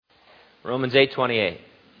Romans 8:28.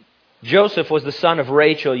 Joseph was the son of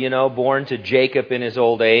Rachel, born to Jacob in his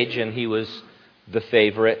old age, and he was the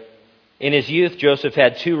favorite. In his youth, Joseph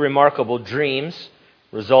had two remarkable dreams,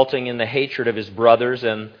 resulting in the hatred of his brothers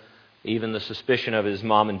and even the suspicion of his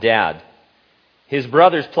mom and dad. His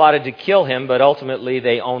brothers plotted to kill him, but ultimately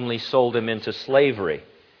they only sold him into slavery.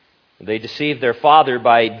 They deceived their father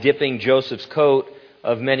by dipping Joseph's coat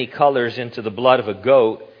of many colors into the blood of a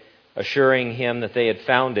goat, assuring him that they had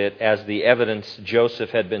found it as the evidence Joseph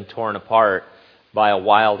had been torn apart by a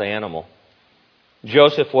wild animal.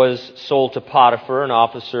 Joseph was sold to Potiphar, an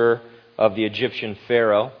officer of the Egyptian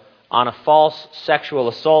Pharaoh. On a false sexual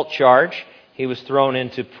assault charge, he was thrown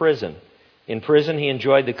into prison. In prison, he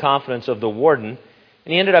enjoyed the confidence of the warden,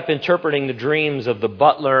 and he ended up interpreting the dreams of the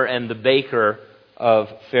butler and the baker of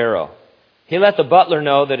Pharaoh. He let the butler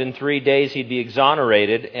know that in 3 days he'd be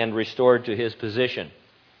exonerated and restored to his position.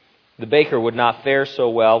 The baker would not fare so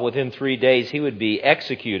well. Within 3 days, he would be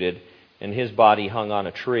executed and his body hung on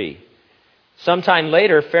a tree. Sometime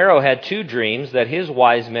later, Pharaoh had 2 dreams that his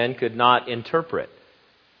wise men could not interpret.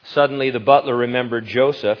 Suddenly, the butler remembered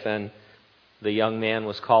Joseph, and the young man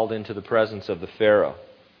was called into the presence of the Pharaoh.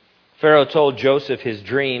 Pharaoh told Joseph his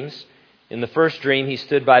dreams. In the first dream, he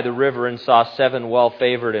stood by the river and saw 7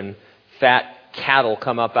 well-favored and fat cattle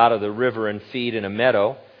come up out of the river and feed in a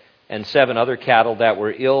meadow, and 7 other cattle that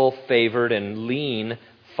were ill-favored and lean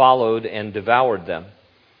followed and devoured them.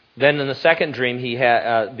 Then in the second dream, he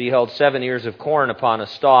beheld 7 ears of corn upon a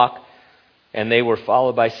stalk, and they were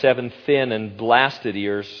followed by 7 thin and blasted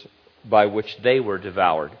ears by which they were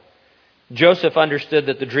devoured. Joseph understood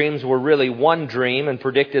that the dreams were really one dream and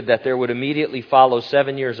predicted that there would immediately follow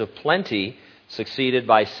 7 years of plenty, succeeded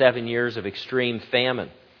by 7 years of extreme famine.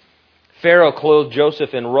 Pharaoh clothed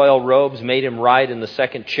Joseph in royal robes, made him ride in the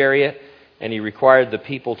second chariot, and he required the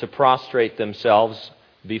people to prostrate themselves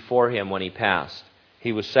before him when he passed.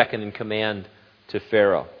 He was second in command to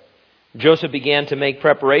Pharaoh. Joseph began to make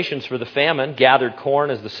preparations for the famine, gathered corn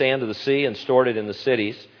as the sand of the sea, and stored it in the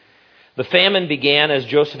cities. The famine began as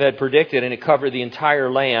Joseph had predicted, and it covered the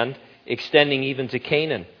entire land, extending even to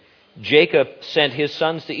Canaan. Jacob sent his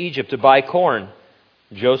sons to Egypt to buy corn.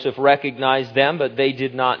 Joseph recognized them, but they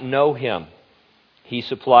did not know him. He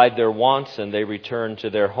supplied their wants, and they returned to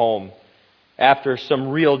their home. After some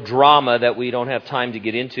real drama that we don't have time to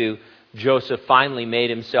get into, Joseph finally made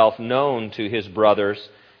himself known to his brothers,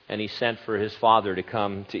 and he sent for his father to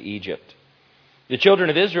come to Egypt. The children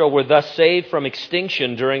of Israel were thus saved from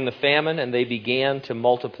extinction during the famine, and they began to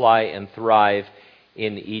multiply and thrive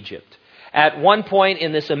in Egypt. At one point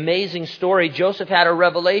in this amazing story, Joseph had a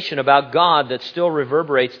revelation about God that still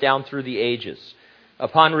reverberates down through the ages.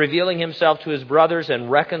 Upon revealing himself to his brothers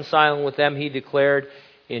and reconciling with them, he declared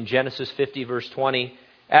in Genesis 50, verse 20,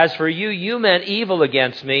 "As for you, you meant evil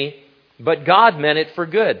against me, but God meant it for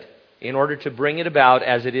good, in order to bring it about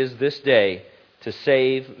as it is this day, to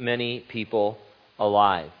save many people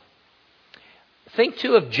alive." Think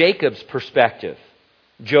too of Jacob's perspective.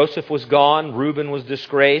 Joseph was gone, Reuben was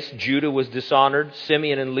disgraced, Judah was dishonored,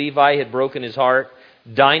 Simeon and Levi had broken his heart,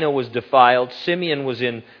 Dinah was defiled, Simeon was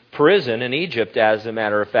in prison in Egypt, as a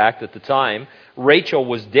matter of fact, at the time. Rachel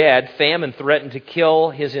was dead, famine threatened to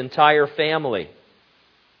kill his entire family.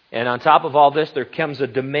 And on top of all this, there comes a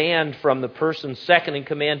demand from the person second in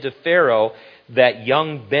command to Pharaoh that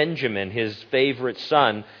young Benjamin, his favorite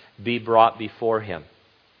son, be brought before him.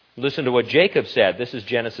 Listen to what Jacob said. This is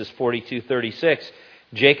Genesis 42:36.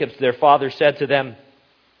 Jacob, their father, said to them,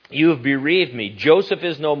 "You have bereaved me. Joseph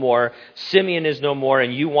is no more, Simeon is no more,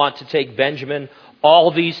 and you want to take Benjamin.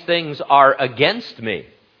 All these things are against me."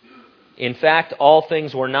 In fact, all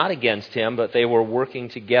things were not against him, but they were working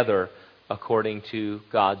together according to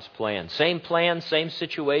God's plan, same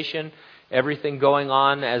situation, everything going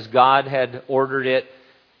on as God had ordered it.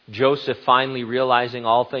 Joseph finally realizing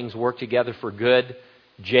all things work together for good.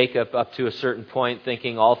 Jacob, up to a certain point,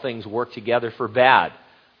 thinking all things work together for bad.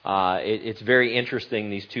 It's very interesting,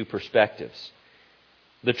 these two perspectives.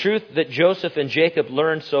 The truth that Joseph and Jacob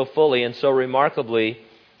learned so fully and so remarkably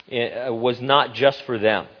was not just for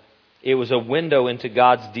them. It was a window into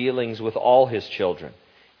God's dealings with all His children.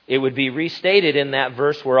 It would be restated in that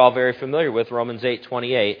verse we're all very familiar with, Romans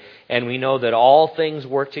 8:28, and we know that all things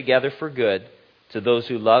work together for good to those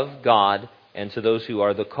who love God and to those who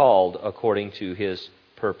are the called according to His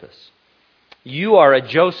purpose. You are a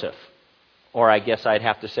Joseph, or I guess I'd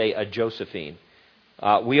have to say a Josephine.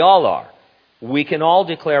 We all are. We can all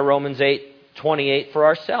declare Romans 8:28 for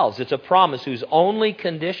ourselves. It's a promise whose only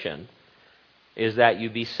condition is that you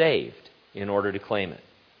be saved in order to claim it.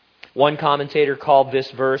 One commentator called this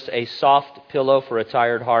verse a soft pillow for a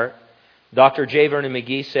tired heart. Dr. J. Vernon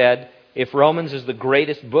McGee said, if Romans is the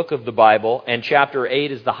greatest book of the Bible and chapter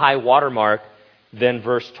 8 is the high watermark, then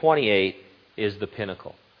verse 28 is the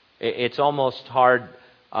pinnacle. It's almost hard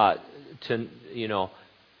to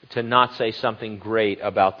not say something great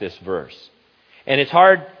about this verse. And it's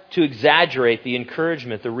hard to exaggerate the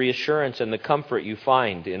encouragement, the reassurance, and the comfort you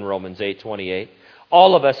find in Romans 8:28.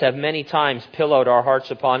 All of us have many times pillowed our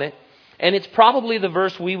hearts upon it, and it's probably the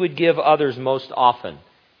verse we would give others most often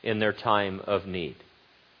in their time of need.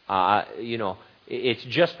 It's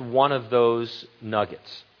just one of those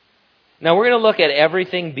nuggets. Now we're going to look at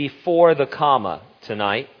everything before the comma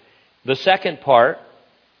tonight. The second part,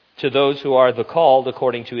 to those who are the called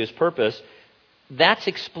according to His purpose, that's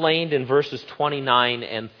explained in verses 29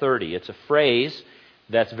 and 30. It's a phrase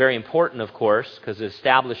that's very important, of course, because it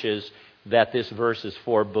establishes that this verse is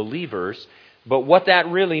for believers. But what that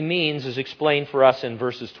really means is explained for us in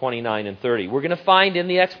verses 29 and 30. We're going to find in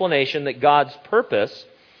the explanation that God's purpose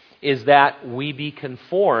is that we be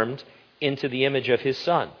conformed into the image of His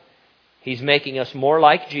Son. He's making us more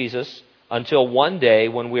like Jesus until one day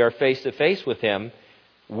when we are face to face with Him,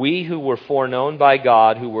 we who were foreknown by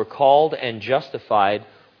God, who were called and justified,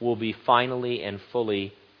 will be finally and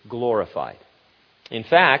fully glorified. In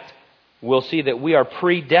fact, we'll see that we are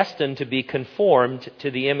predestined to be conformed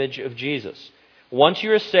to the image of Jesus. Once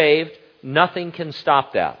you're saved, nothing can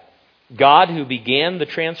stop that. God, who began the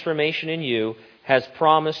transformation in you, has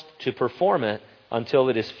promised to perform it until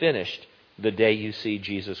it is finished the day you see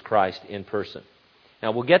Jesus Christ in person.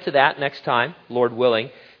 Now, we'll get to that next time, Lord willing.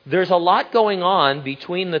 There's a lot going on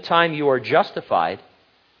between the time you are justified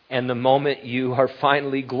and the moment you are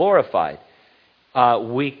finally glorified.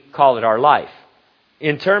 We call it our life.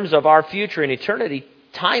 In terms of our future in eternity,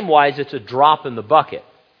 time-wise, it's a drop in the bucket.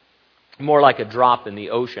 More like a drop in the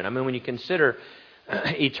ocean. I mean, when you consider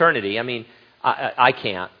eternity, I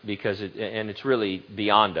can't because it's really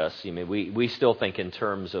beyond us. We still think in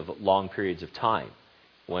terms of long periods of time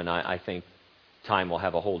when I think time will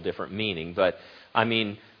have a whole different meaning. But,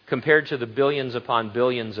 compared to the billions upon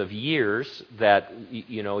billions of years that,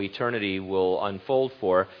 eternity will unfold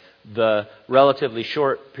for, the relatively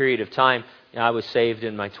short period of time, I was saved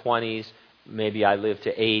in my 20s, maybe I lived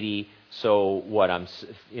to 80, so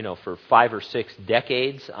for 5 or 6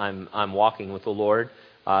 decades, I'm walking with the Lord.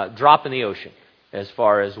 Drop in the ocean as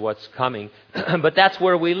far as what's coming. But that's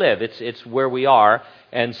where we live. It's where we are.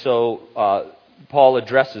 And so Paul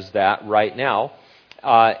addresses that right now.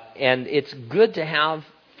 And it's good to have,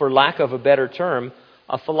 for lack of a better term,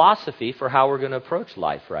 a philosophy for how we're going to approach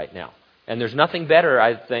life right now. And there's nothing better,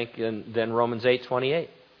 I think, than Romans 8:28.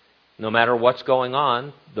 No matter what's going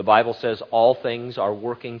on, the Bible says all things are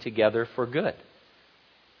working together for good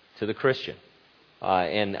to the Christian.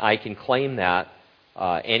 And I can claim that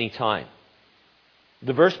anytime.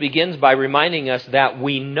 The verse begins by reminding us that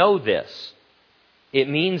we know this. It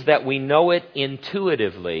means that we know it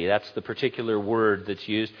intuitively. That's the particular word that's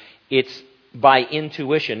used. It's by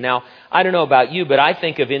intuition. Now, I don't know about you, but I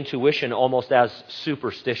think of intuition almost as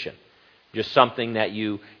superstition. Just something that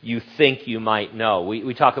you think you might know.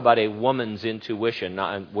 We talk about a woman's intuition,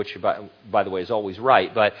 which, by the way, is always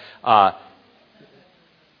right. But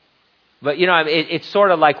it's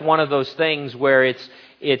sort of like one of those things where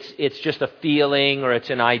it's just a feeling or it's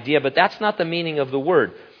an idea, but that's not the meaning of the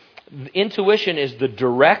word. Intuition is the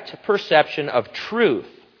direct perception of truth,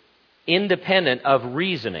 independent of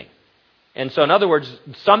reasoning. And so, in other words,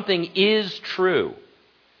 something is true,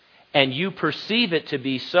 and you perceive it to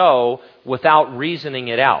be so without reasoning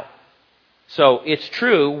it out. So it's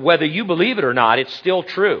true, whether you believe it or not, it's still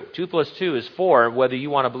true. 2 plus 2 is 4, whether you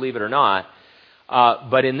want to believe it or not.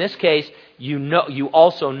 But in this case, you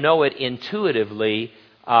also know it intuitively.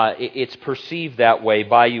 It's perceived that way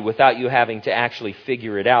by you without you having to actually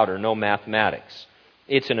figure it out or know mathematics.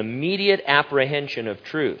 It's an immediate apprehension of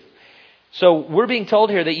truth. So we're being told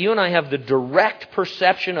here that you and I have the direct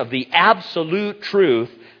perception of the absolute truth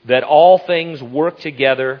that all things work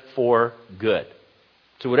together for good.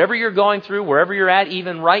 So whatever you're going through, wherever you're at,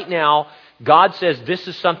 even right now, God says this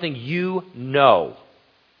is something you know.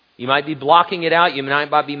 You might be blocking it out. You might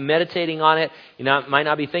not be meditating on it. You might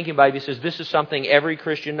not be thinking about it. He says this is something every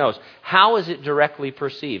Christian knows. How is it directly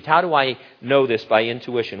perceived? How do I know this by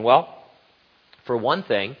intuition? Well, for one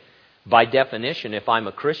thing, by definition, if I'm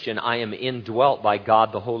a Christian, I am indwelt by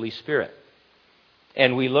God the Holy Spirit.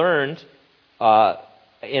 And we learned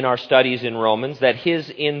in our studies in Romans that His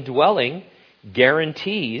indwelling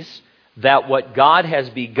guarantees that what God has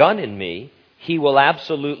begun in me, He will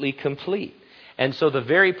absolutely complete. And so the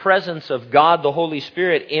very presence of God the Holy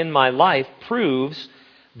Spirit in my life proves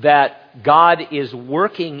that that God is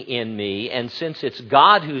working in me, and since it's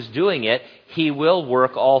God who's doing it, He will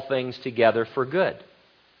work all things together for good.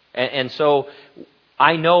 And so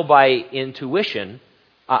I know by intuition,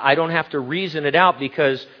 I don't have to reason it out,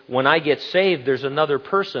 because when I get saved, there's another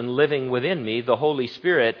person living within me, the Holy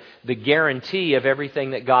Spirit, the guarantee of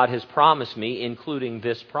everything that God has promised me, including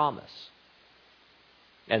this promise.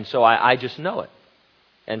 And so I just know it.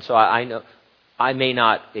 And so I know I may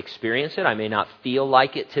not experience it, I may not feel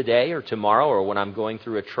like it today or tomorrow or when I'm going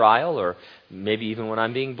through a trial or maybe even when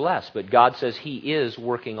I'm being blessed. But God says He is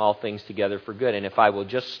working all things together for good. And if I will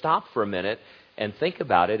just stop for a minute and think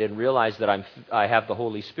about it and realize that I have the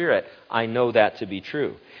Holy Spirit, I know that to be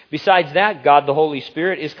true. Besides that, God the Holy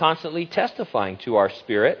Spirit is constantly testifying to our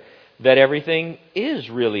spirit that everything is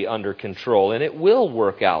really under control and it will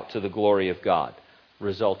work out to the glory of God,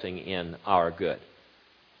 resulting in our good.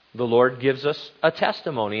 The Lord gives us a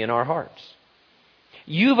testimony in our hearts.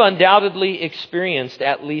 You've undoubtedly experienced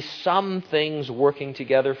at least some things working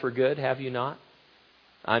together for good, have you not?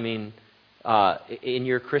 I mean, in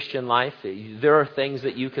your Christian life, there are things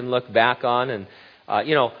that you can look back on and,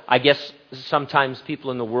 I guess sometimes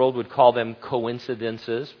people in the world would call them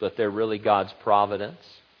coincidences, but they're really God's providence.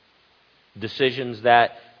 Decisions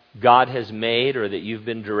that God has made or that you've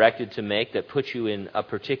been directed to make that put you in a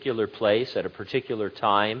particular place at a particular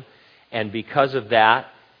time. And because of that,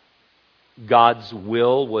 God's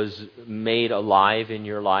will was made alive in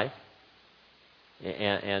your life.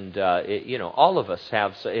 And all of us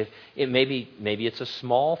have. So maybe it's a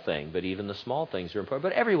small thing, but even the small things are important.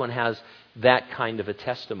 But everyone has that kind of a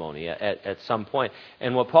testimony at some point.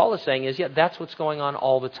 And what Paul is saying is, that's what's going on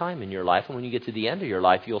all the time in your life. And when you get to the end of your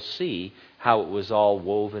life, you'll see how it was all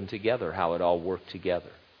woven together, how it all worked together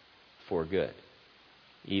for good.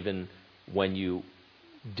 Even when you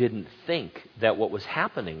didn't think that what was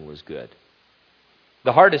happening was good.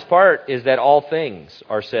 The hardest part is that all things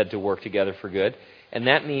are said to work together for good. And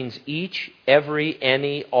that means each, every,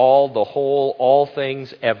 any, all, the whole, all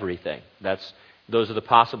things, everything. Those are the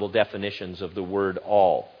possible definitions of the word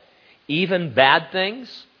all. Even bad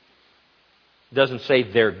things doesn't say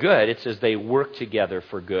they're good. It says they work together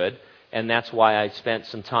for good. And that's why I spent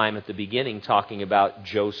some time at the beginning talking about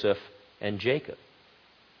Joseph and Jacob.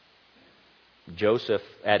 Joseph,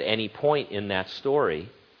 at any point in that story,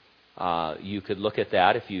 you could look at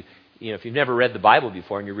that. If you've never read the Bible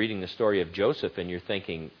before and you're reading the story of Joseph and you're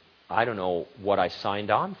thinking, I don't know what I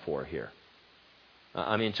signed on for here.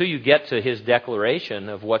 Until you get to his declaration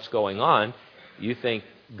of what's going on, you think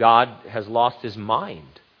God has lost His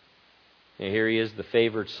mind. And here he is, the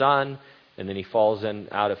favored son, and then he falls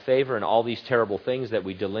out of favor, and all these terrible things that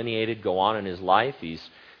we delineated go on in his life. He's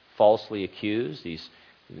falsely accused. He's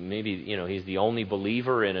the only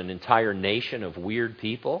believer in an entire nation of weird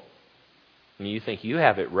people. You think you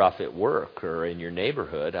have it rough at work or in your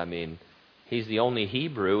neighborhood. He's the only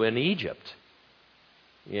Hebrew in Egypt.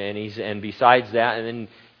 And besides that, and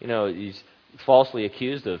then, he's falsely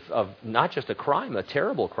accused of not just a crime, a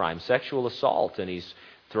terrible crime, sexual assault, and he's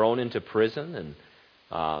thrown into prison,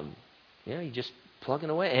 and he's just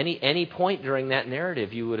plugging away. Any point during that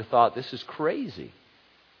narrative, you would have thought this is crazy.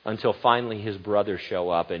 Until finally his brothers show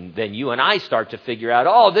up, and then you and I start to figure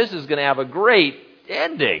out, this is going to have a great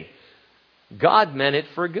ending. God meant it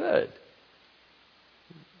for good.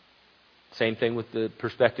 Same thing with the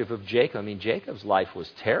perspective of Jacob. Jacob's life was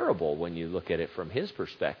terrible when you look at it from his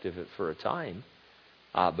perspective for a time.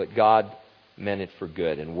 But God meant it for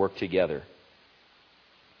good and worked together.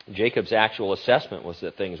 Jacob's actual assessment was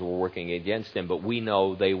that things were working against him, but we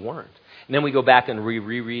know they weren't. And then we go back and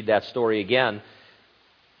reread that story again.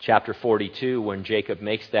 Chapter 42, when Jacob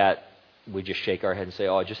makes that, we just shake our head and say,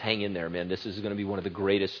 just hang in there, man. This is going to be one of the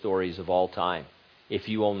greatest stories of all time, if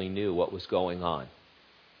you only knew what was going on.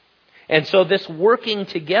 And so this working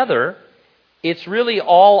together, it's really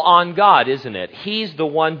all on God, isn't it? He's the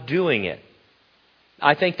one doing it.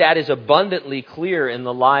 I think that is abundantly clear in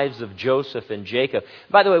the lives of Joseph and Jacob.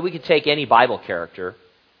 By the way, we could take any Bible character,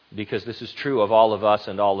 because this is true of all of us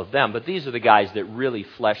and all of them. But these are the guys that really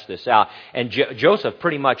flesh this out. And Joseph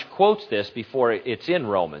pretty much quotes this before it's in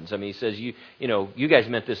Romans. He says, you guys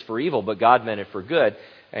meant this for evil, but God meant it for good.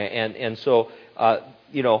 And so,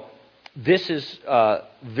 this is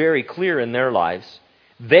very clear in their lives.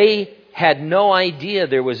 They had no idea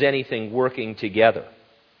there was anything working together.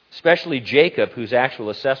 Especially Jacob, whose actual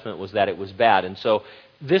assessment was that it was bad. And so,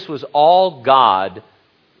 this was all God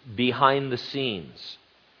behind the scenes.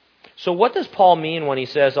 So what does Paul mean when he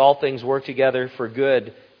says all things work together for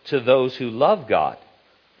good to those who love God?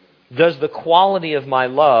 Does the quality of my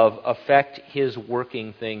love affect His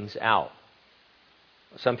working things out?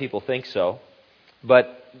 Some people think so.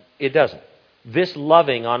 But it doesn't. This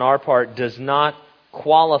loving on our part does not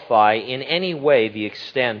qualify in any way the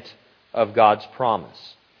extent of God's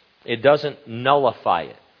promise. It doesn't nullify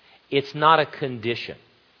it. It's not a condition.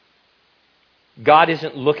 God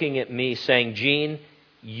isn't looking at me saying, Gene,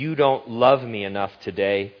 you don't love me enough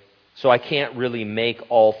today, so I can't really make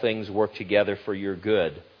all things work together for your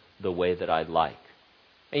good the way that I'd like.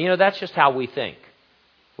 And that's just how we think.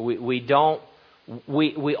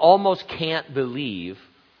 We almost can't believe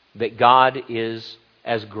that God is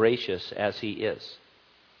as gracious as He is,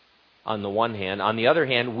 on the one hand. On the other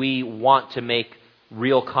hand, we want to make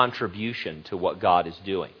real contribution to what God is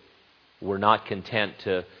doing. We're not content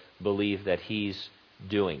to believe that He's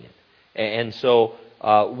doing it. And so,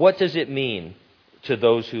 what does it mean to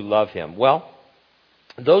those who love Him? Well,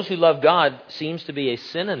 those who love God seems to be a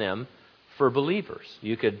synonym for believers.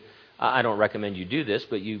 You could, I don't recommend you do this,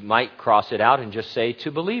 but you might cross it out and just say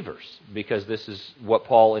to believers, because this is what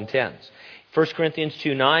Paul intends. 1 Corinthians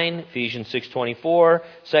 2:9, Ephesians 6:24,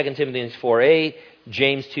 2 Timothy 4:8,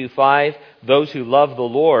 James 2:5, those who love the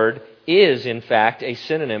Lord is, in fact, a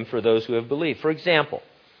synonym for those who have believed. For example,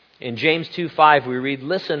 in James 2:5 we read,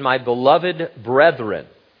 listen, my beloved brethren,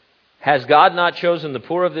 has God not chosen the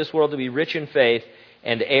poor of this world to be rich in faith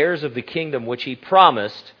and heirs of the kingdom which He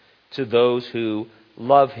promised to those who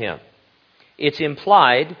love Him? It's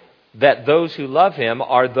implied that those who love Him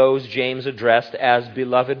are those James addressed as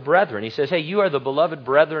beloved brethren. He says, hey, you are the beloved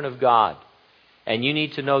brethren of God, and you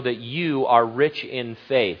need to know that you are rich in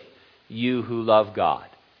faith, you who love God.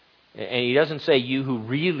 And he doesn't say you who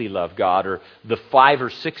really love God, or the 5 or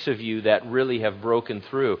 6 of you that really have broken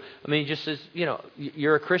through. I mean, he just says,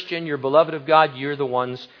 you're a Christian, you're beloved of God, you're the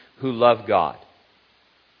ones who love God.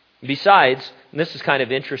 Besides, and this is kind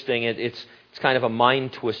of interesting, it's kind of a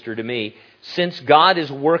mind twister to me, since God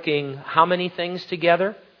is working how many things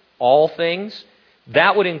together? All things.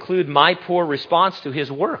 That would include my poor response to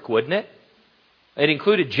His work, wouldn't it? It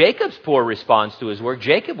included Jacob's poor response to his work.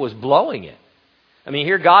 Jacob was blowing it. I mean,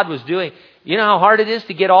 here God was doing, you know how hard it is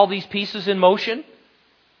to get all these pieces in motion?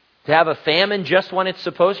 To have a famine just when it's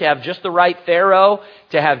supposed to have just the right Pharaoh,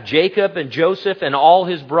 to have Jacob and Joseph and all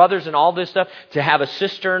his brothers and all this stuff, to have a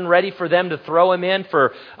cistern ready for them to throw him in,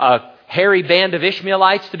 for a hairy band of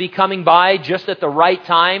Ishmaelites to be coming by just at the right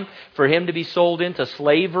time for him to be sold into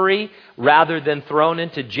slavery rather than thrown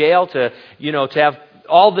into jail, to have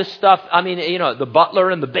all this stuff. I mean, the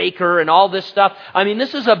butler and the baker and all this stuff. I mean,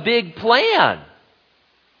 this is a big plan.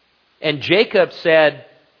 And Jacob said,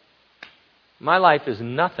 my life is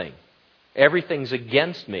nothing. Everything's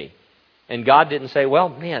against me. And God didn't say, well,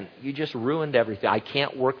 man, you just ruined everything. I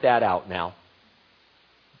can't work that out now.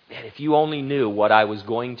 Man, if you only knew what I was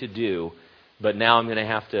going to do, but now I'm going to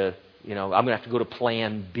have to, I'm going to have to go to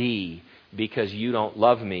plan B because you don't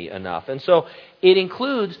love me enough. And so it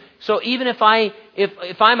includes, so even if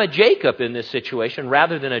I'm a Jacob in this situation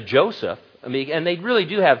rather than a Joseph, I mean, and they really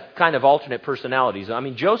do have kind of alternate personalities. I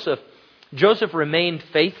mean, Joseph remained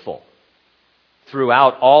faithful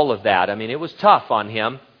throughout all of that. I mean, it was tough on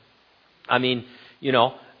him. I mean,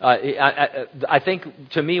 I think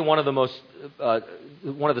to me one of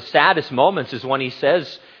the saddest moments is when he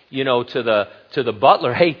says, to the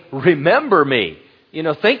butler, hey, remember me.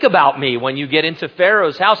 Think about me when you get into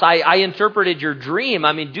Pharaoh's house. I interpreted your dream.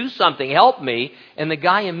 I mean, do something, help me. And the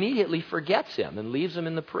guy immediately forgets him and leaves him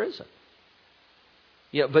in the prison.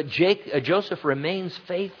 But Joseph remains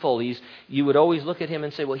faithful. You would always look at him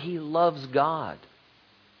and say, well, he loves God.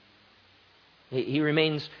 He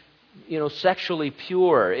remains, sexually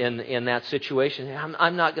pure in that situation.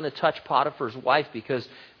 I'm not going to touch Potiphar's wife because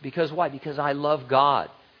why? Because I love God.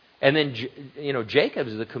 And then, Jacob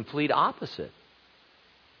is the complete opposite.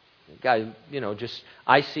 The guy,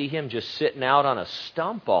 I see him just sitting out on a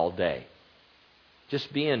stump all day,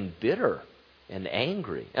 just being bitter and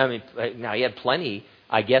angry. I mean, now he had plenty,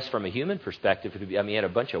 I guess, from a human perspective. He had a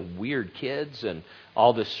bunch of weird kids and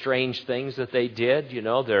all the strange things that they did. He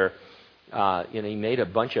made a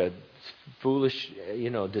bunch of foolish,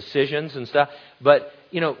 decisions and stuff. But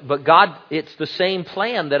God, it's the same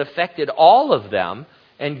plan that affected all of them,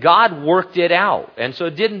 and God worked it out. And so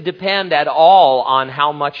it didn't depend at all on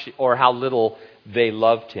how much or how little they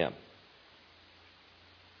loved Him.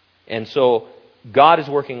 And so God is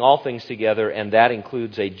working all things together, and that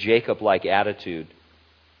includes a Jacob-like attitude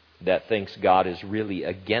that thinks God is really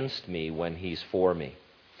against me when He's for me.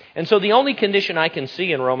 And so the only condition I can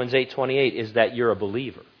see in Romans 8:28 is that you're a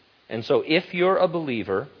believer. And so if you're a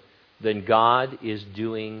believer, then God is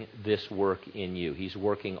doing this work in you. He's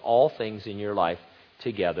working all things in your life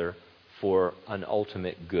together for an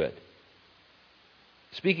ultimate good.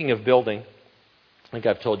 Speaking of building, I think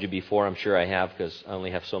I've told you before, I'm sure I have because I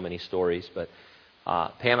only have so many stories, but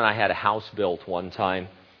Pam and I had a house built one time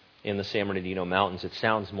in the San Bernardino Mountains. It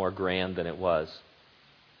sounds more grand than it was.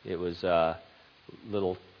 It was a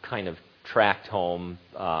little kind of tract home.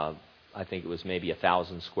 I think it was maybe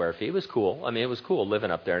 1,000 square feet. It was cool. I mean, it was cool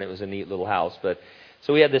living up there, and it was a neat little house. But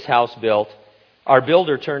so we had this house built. Our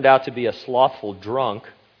builder turned out to be a slothful drunk.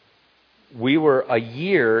 We were a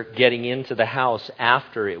year getting into the house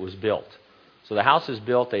after it was built. So the house is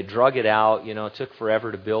built. They drug it out. You know, it took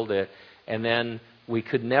forever to build it. And then we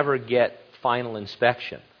could never get final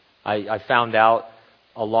inspection. I found out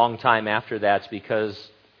a long time after that's because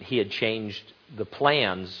he had changed the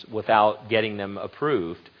plans without getting them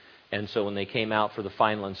approved. And so when they came out for the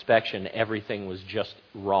final inspection, everything was just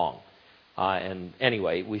wrong. And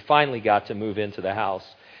anyway, we finally got to move into the house.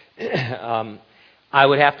 I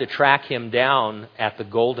would have to track him down at the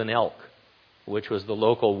Golden Elk, which was the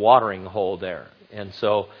local watering hole there. And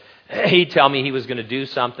so he'd tell me he was going to do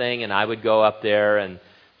something, and I would go up there and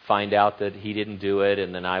find out that he didn't do it.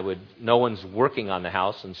 And then no one's working on the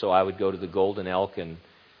house, and so I would go to the Golden Elk, and,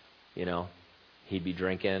 you know, he'd be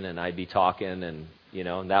drinking and I'd be talking, and, you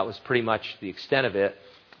know, and that was pretty much the extent of it.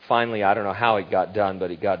 Finally, I don't know how it got done,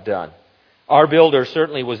 but it got done. Our builder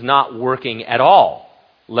certainly was not working at all,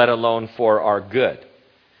 let alone for our good.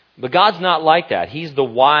 But God's not like that. He's the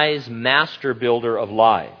wise master builder of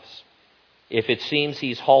lives. If it seems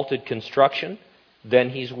He's halted construction, then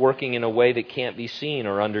He's working in a way that can't be seen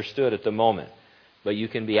or understood at the moment. But you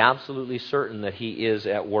can be absolutely certain that He is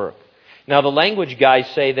at work. Now, the language guys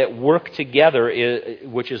say that work together,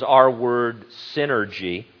 which is our word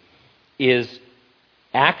synergy, is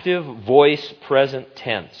active voice present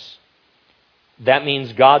tense. That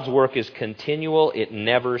means God's work is continual. It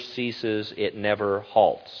never ceases. It never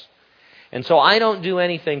halts. And so I don't do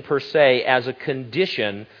anything per se as a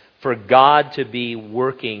condition for God to be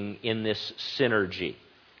working in this synergy,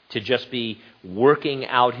 to just be working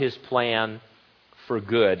out His plan for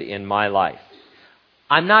good in my life.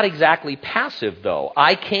 I'm not exactly passive, though.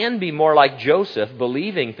 I can be more like Joseph,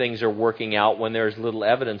 believing things are working out when there's little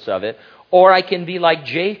evidence of it, or I can be like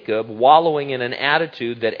Jacob, wallowing in an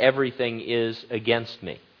attitude that everything is against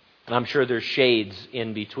me. And I'm sure there's shades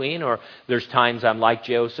in between, or there's times I'm like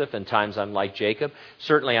Joseph and times I'm like Jacob.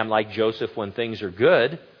 Certainly I'm like Joseph when things are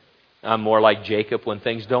good. I'm more like Jacob when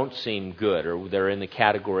things don't seem good, or they're in the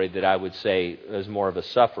category that I would say is more of a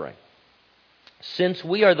suffering. Since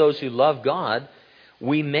we are those who love God,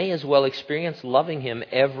 we may as well experience loving Him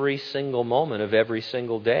every single moment of every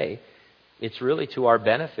single day. It's really to our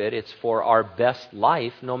benefit. It's for our best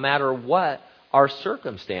life, no matter what our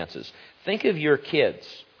circumstances. Think of your kids.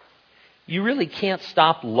 You really can't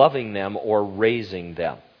stop loving them or raising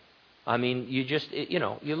them. I mean,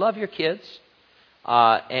 you love your kids,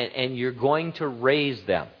 and you're going to raise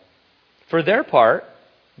them. For their part,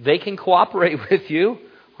 they can cooperate with you,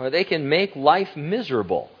 or they can make life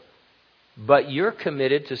miserable. But you're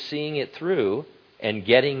committed to seeing it through and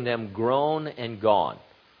getting them grown and gone.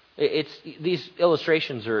 These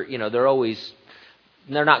illustrations are,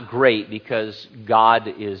 they're not great because God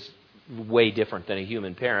is way different than a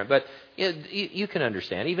human parent. But you can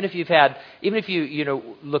understand. Even if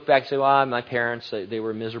you look back and say, well, my parents, they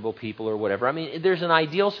were miserable people or whatever. I mean, there's an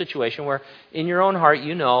ideal situation where in your own heart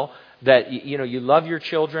you know that you love your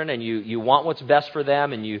children and you want what's best for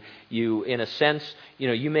them, and you in a sense,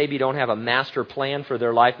 you maybe don't have a master plan for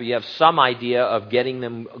their life, but you have some idea of getting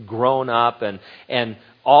them grown up, and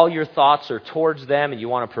all your thoughts are towards them, and you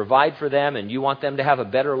want to provide for them, and you want them to have a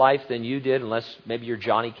better life than you did, unless maybe you're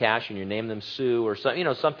Johnny Cash and you name them Sue or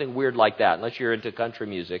something weird like that. Unless you're into country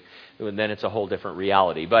music, then it's a whole different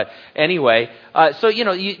reality. But anyway, that's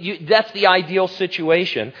the ideal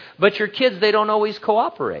situation. But your kids, they don't always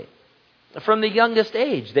cooperate. From the youngest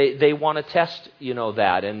age, they want to test,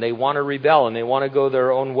 that, and they want to rebel, and they want to go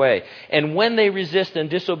their own way. And when they resist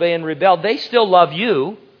and disobey and rebel, they still love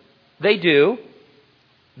you. They do.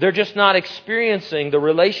 They're just not experiencing the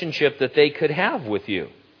relationship that they could have with you.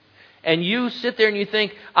 And you sit there and you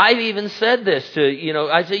think, I've even said this to,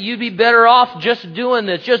 I say, you'd be better off just doing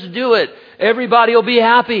this. Just do it. Everybody will be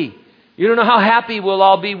happy. You don't know how happy we'll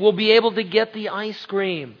all be. We'll be able to get the ice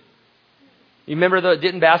cream. You remember was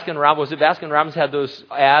it Baskin Robbins had those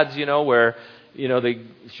ads, where,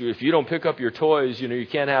 if you don't pick up your toys, you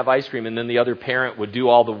can't have ice cream, and then the other parent would do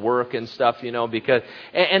all the work and stuff,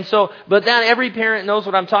 but that every parent knows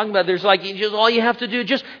what I'm talking about. There's all you have to do,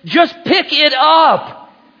 just pick it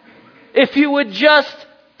up. If you would just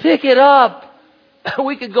pick it up,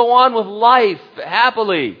 we could go on with life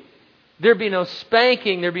happily. There'd be no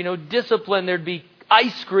spanking, there'd be no discipline, there'd be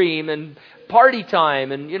ice cream and party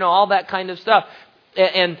time and, all that kind of stuff.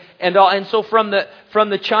 And so from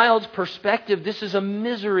the child's perspective, this is a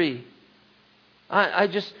misery.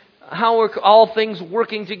 How are all things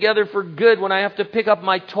working together for good when I have to pick up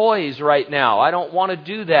my toys right now? I don't want to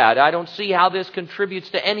do that. I don't see how this contributes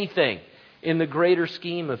to anything in the greater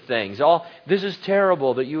scheme of things. This is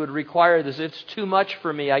terrible that you would require this. It's too much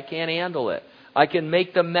for me. I can't handle it. I can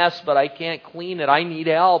make the mess, but I can't clean it. I need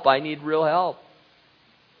help. I need real help.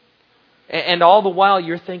 And all the while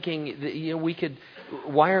you're thinking,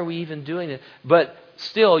 why are we even doing it? But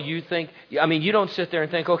still you think, you don't sit there and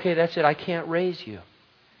think, okay, that's it. I can't raise you.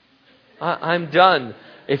 I'm done.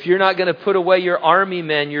 If you're not going to put away your army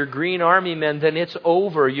men, your green army men, then it's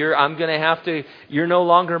over. You're no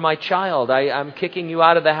longer my child. I'm kicking you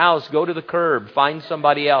out of the house. Go to the curb. Find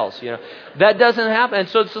somebody else. That doesn't happen. And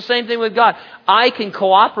so it's the same thing with God. I can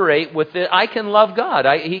cooperate with it. I can love God.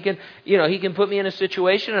 He can put me in a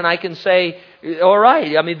situation and I can say, all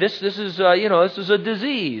right, this is a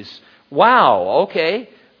disease. Wow. Okay.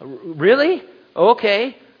 Really?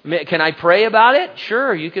 Okay. Can I pray about it?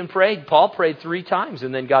 Sure, you can pray. Paul prayed 3 times,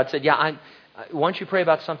 and then God said, why don't you pray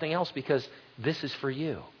about something else? Because this is for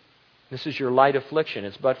you. This is your light affliction.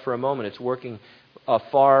 It's but for a moment. It's working a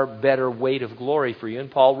far better weight of glory for you. And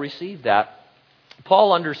Paul received that.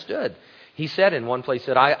 Paul understood. He said in one place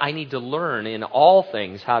that I need to learn in all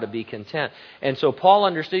things how to be content. And so Paul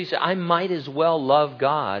understood. He said, I might as well love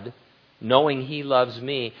God knowing He loves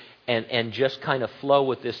me, and just kind of flow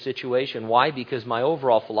with this situation. Why? Because my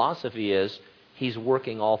overall philosophy is He's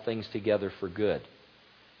working all things together for good.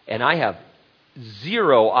 And I have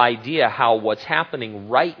zero idea how what's happening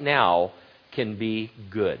right now can be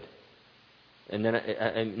good. And then,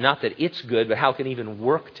 and not that it's good, but how it can even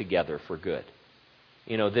work together for good.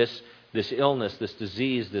 This illness, this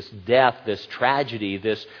disease, this death, this tragedy,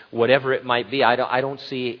 this whatever it might be, I don't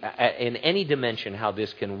see in any dimension how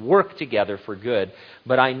this can work together for good.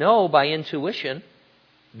 But I know by intuition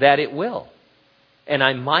that it will. And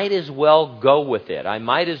I might as well go with it. I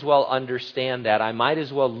might as well understand that. I might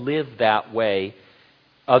as well live that way.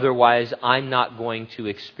 Otherwise, I'm not going to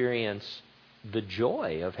experience the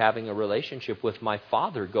joy of having a relationship with my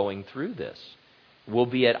Father going through this. We'll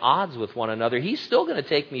be at odds with one another. He's still going to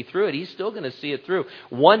take me through it. He's still going to see it through.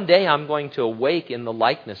 One day I'm going to awake in the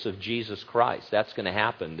likeness of Jesus Christ. That's going to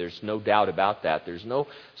happen. There's no doubt about that. There's no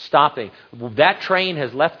stopping. That train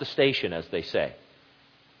has left the station, as they say.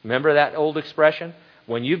 Remember that old expression?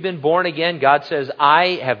 When you've been born again, God says,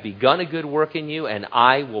 I have begun a good work in you, and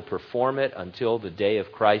I will perform it until the day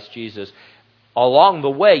of Christ Jesus. Along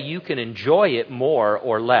the way, you can enjoy it more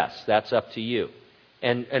or less. That's up to you.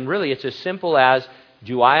 And really, it's as simple as,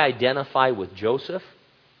 do I identify with Joseph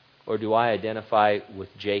or do I identify with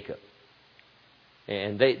Jacob?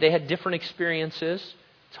 And they had different experiences.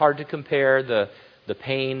 It's hard to compare the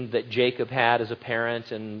pain that Jacob had as a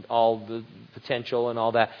parent and all the potential and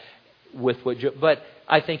all that with but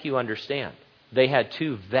I think you understand. They had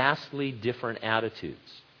 2 vastly different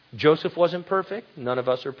attitudes. Joseph wasn't perfect. None of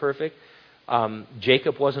us are perfect.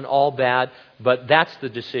 Jacob wasn't all bad, but that's the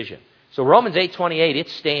decision. So Romans 8:28, it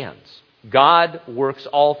stands. God works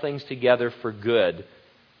all things together for good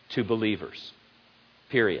to believers.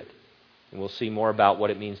 Period. And we'll see more about what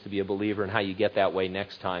it means to be a believer and how you get that way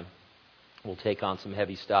next time. We'll take on some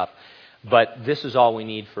heavy stuff. But this is all we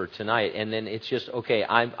need for tonight. And then it's just, okay,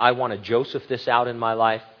 I want to Joseph this out in my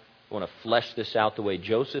life. I want to flesh this out the way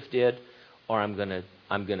Joseph did. Or I'm going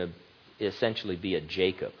to essentially be a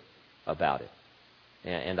Jacob about it.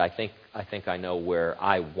 And I think I know where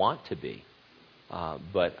I want to be,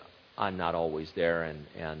 but I'm not always there,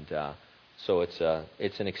 and so it's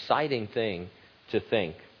an exciting thing to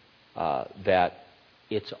think that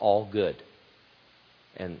it's all good,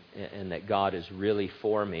 and that God is really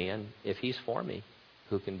for me, and if He's for me,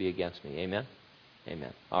 who can be against me? Amen?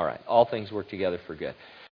 Amen. All right. All things work together for good.